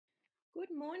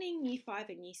Good morning, Year 5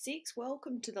 and Year 6.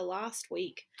 Welcome to the last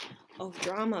week of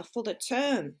drama for the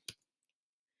term.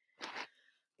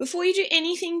 Before you do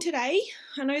anything today,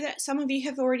 I know that some of you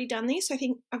have already done this. I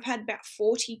think I've had about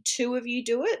 42 of you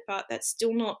do it, but that's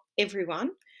still not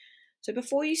everyone. So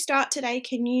before you start today,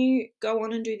 can you go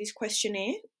on and do this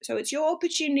questionnaire? So it's your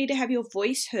opportunity to have your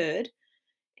voice heard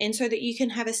and so that you can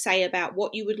have a say about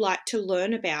what you would like to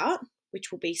learn about,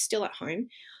 which will be still at home,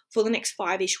 for the next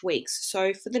 5-ish weeks.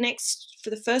 So for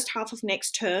the first half of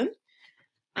next term,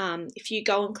 if you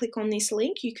go and click on this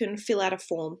link, you can fill out a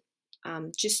form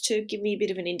just to give me a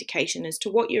bit of an indication as to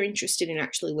what you're interested in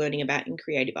actually learning about in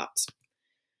creative arts.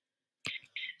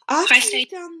 After you've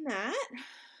done that,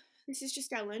 this is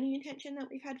just our learning intention that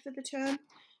we've had for the term.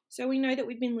 So we know that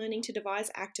we've been learning to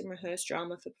devise, act and rehearse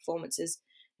drama for performances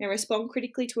and respond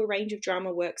critically to a range of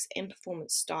drama works and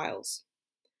performance styles.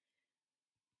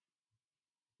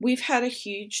 We've had a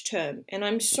huge term and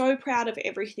I'm so proud of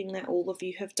everything that all of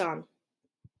you have done.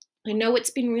 I know it's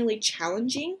been really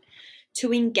challenging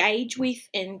to engage with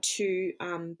and to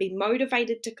be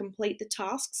motivated to complete the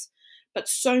tasks, but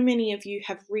so many of you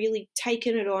have really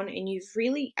taken it on and you've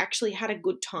really actually had a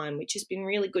good time, which has been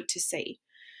really good to see.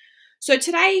 So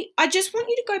today, I just want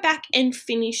you to go back and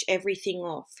finish everything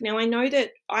off. Now, I know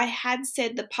that I had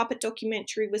said the puppet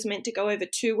documentary was meant to go over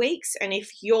 2 weeks, and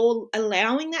if you're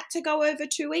allowing that to go over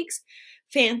 2 weeks,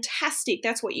 fantastic,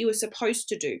 that's what you were supposed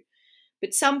to do.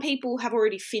 But some people have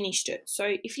already finished it.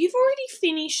 So if you've already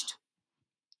finished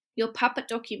your puppet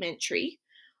documentary,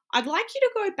 I'd like you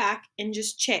to go back and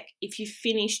just check if you've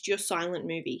finished your silent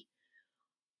movie.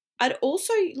 I'd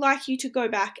also like you to go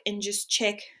back and just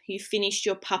check you've finished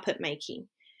your puppet making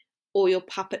or your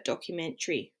puppet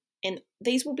documentary. And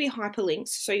these will be hyperlinks,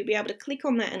 so you'll be able to click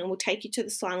on that and it will take you to the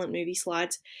silent movie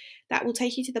slides. That will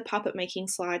take you to the puppet making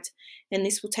slides, and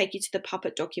this will take you to the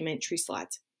puppet documentary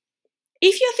slides.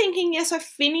 If you're thinking, yes, I've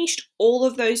finished all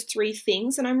of those 3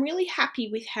 things and I'm really happy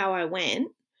with how I went,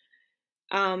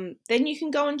 then you can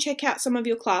go and check out some of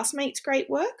your classmates' great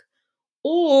work,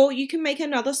 or you can make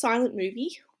another silent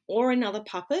movie or another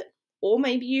puppet, or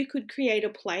maybe you could create a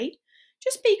play.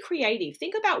 Just be creative.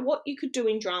 Think about what you could do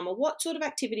in drama. What sort of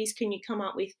activities can you come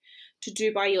up with to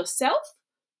do by yourself,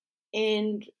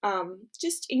 and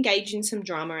just engage in some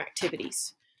drama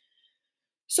activities.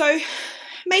 So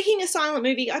making a silent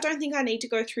movie, I don't think I need to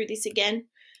go through this again,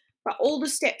 but all the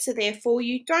steps are there for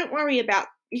you. Don't worry about,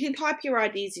 you can type your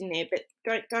ideas in there, but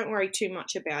don't worry too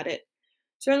much about it.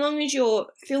 So long as you're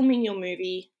filming your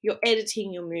movie, you're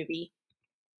editing your movie,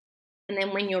 and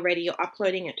then when you're ready, you're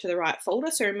uploading it to the right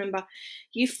folder. So remember,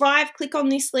 Year 5, click on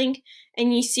this link,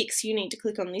 and Year 6, you need to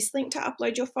click on this link to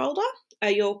upload your folder,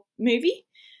 your movie.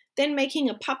 Then making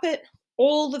a puppet,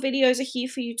 all the videos are here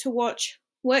for you to watch.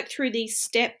 Work through these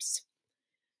steps,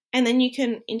 and then you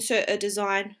can insert a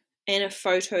design and a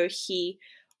photo here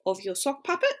of your sock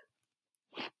puppet,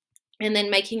 and then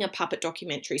making a puppet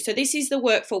documentary. So this is the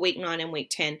work for week 9 and week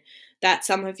 10 that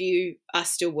some of you are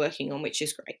still working on, which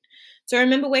is great. So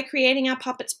remember, we're creating our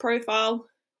puppets profile.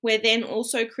 We're then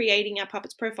also creating our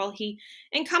puppets profile here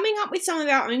and coming up with some of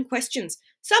our own questions.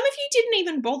 Some of you didn't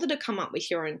even bother to come up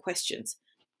with your own questions.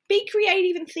 Be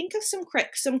creative and think of some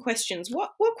questions.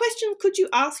 What questions could you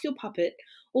ask your puppet,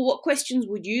 or what questions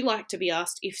would you like to be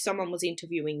asked if someone was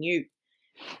interviewing you?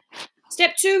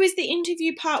 Step 2 is the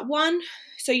interview part 1.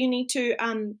 So you need to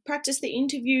practice the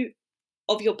interview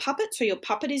of your puppet. So your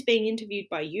puppet is being interviewed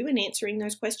by you and answering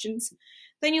those questions.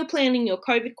 Then you're planning your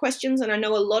COVID questions. And I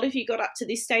know a lot of you got up to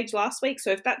this stage last week.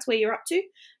 So if that's where you're up to,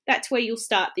 that's where you'll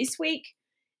start this week.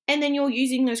 And then you're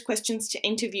using those questions to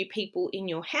interview people in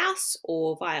your house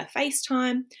or via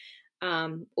FaceTime,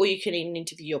 or you can even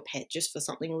interview your pet just for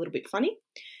something a little bit funny.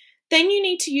 Then you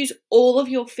need to use all of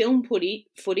your film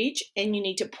footage and you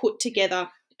need to put together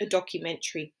a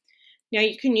documentary. Now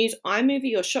you can use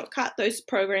iMovie or Shortcut, those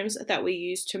programs that we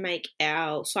use to make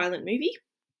our silent movie.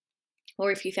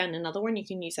 Or if you found another one, you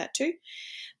can use that too.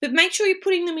 But make sure you're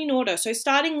putting them in order. So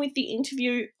starting with the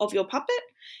interview of your puppet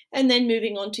and then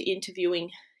moving on to interviewing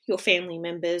your family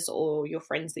members or your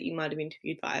friends that you might have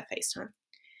interviewed via FaceTime.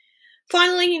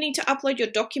 Finally, you need to upload your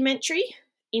documentary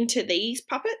into these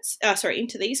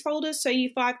into these folders. So Year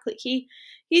 5, click here.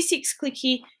 Year 6, click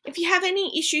here. If you have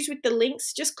any issues with the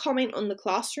links, just comment on the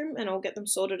classroom and I'll get them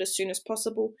sorted as soon as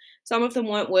possible. Some of them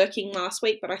weren't working last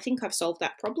week, but I think I've solved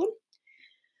that problem.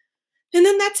 And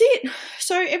then that's it.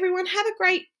 So everyone, have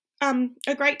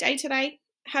a great day today.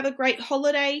 Have a great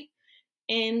holiday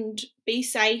and be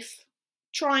safe.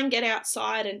 Try and get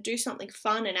outside and do something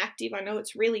fun and active. I know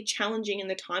it's really challenging in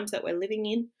the times that we're living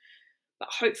in, but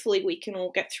hopefully we can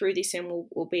all get through this and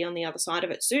we'll be on the other side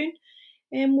of it soon.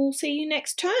 And we'll see you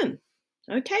next term.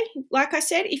 Okay, like I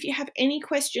said, if you have any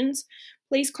questions,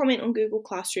 please comment on Google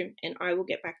Classroom and I will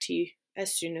get back to you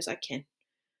as soon as I can.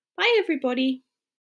 Bye, everybody.